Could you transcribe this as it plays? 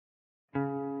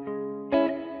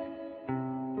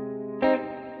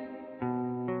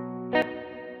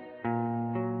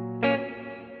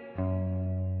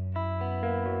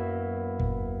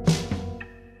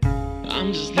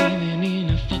I'm just living in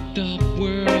a fucked up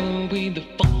world with a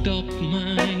fucked up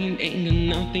mind. Ain't got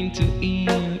nothing to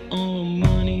eat or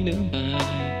money to buy.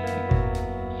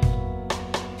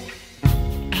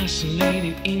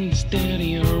 Isolated in the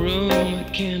studio room, I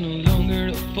can no longer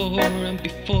afford. And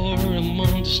before I'm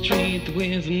on the street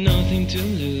with nothing to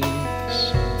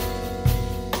lose.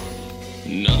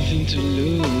 Nothing to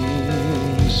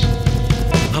lose.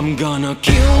 I'm gonna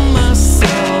kill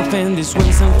myself, and this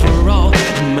once and for all.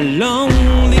 And my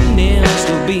loneliness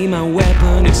will be my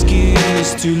weapon,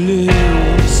 excuse to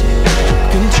lose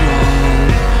control.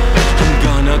 I'm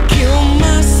gonna kill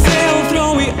myself,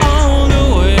 throw it all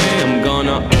away. I'm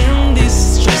gonna end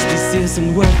this stress, this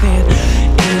isn't worth it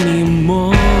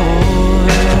anymore.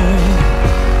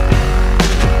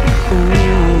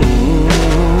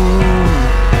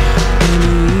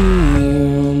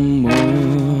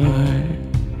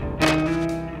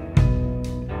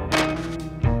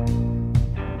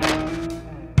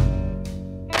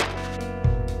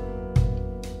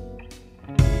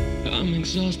 I'm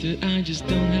exhausted, I just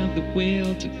don't have the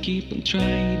will to keep on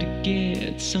trying to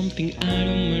get something out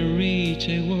of my reach.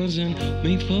 I wasn't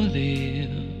made for this.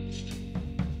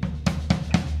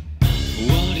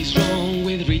 What is wrong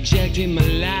with rejecting my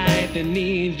life? And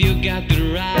if you got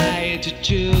the right to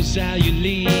choose how you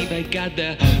live, I got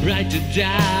the right to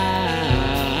die.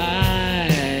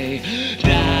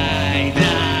 Die,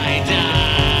 die,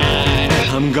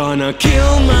 die. I'm gonna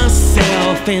kill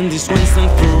myself, and this once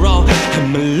and for all.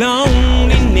 And my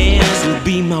loneliness will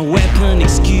be my weapon,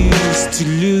 excuse to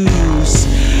lose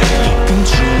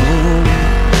control.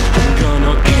 I'm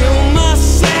gonna kill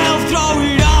myself, throw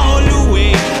it all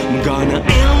away. I'm gonna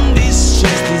end this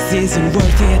stress, this isn't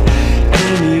worth it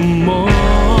anymore.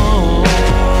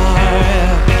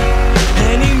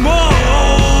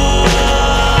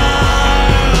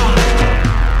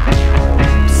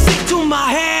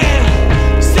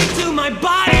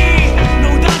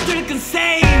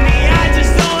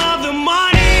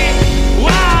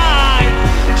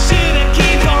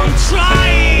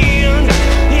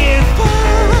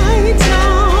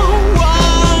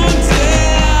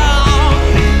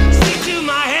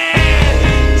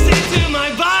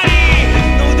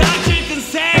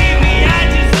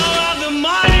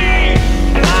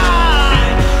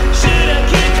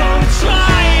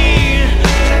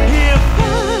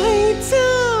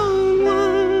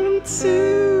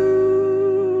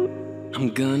 I'm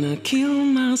gonna kill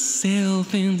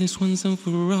myself, and this once and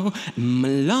for all. And my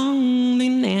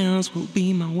loneliness will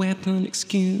be my weapon,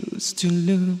 excuse to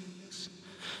lose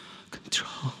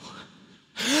control.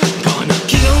 Gonna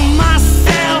kill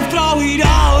myself, throw it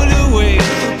all away.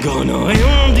 Gonna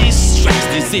end this stress,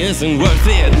 this isn't worth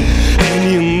it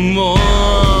anymore.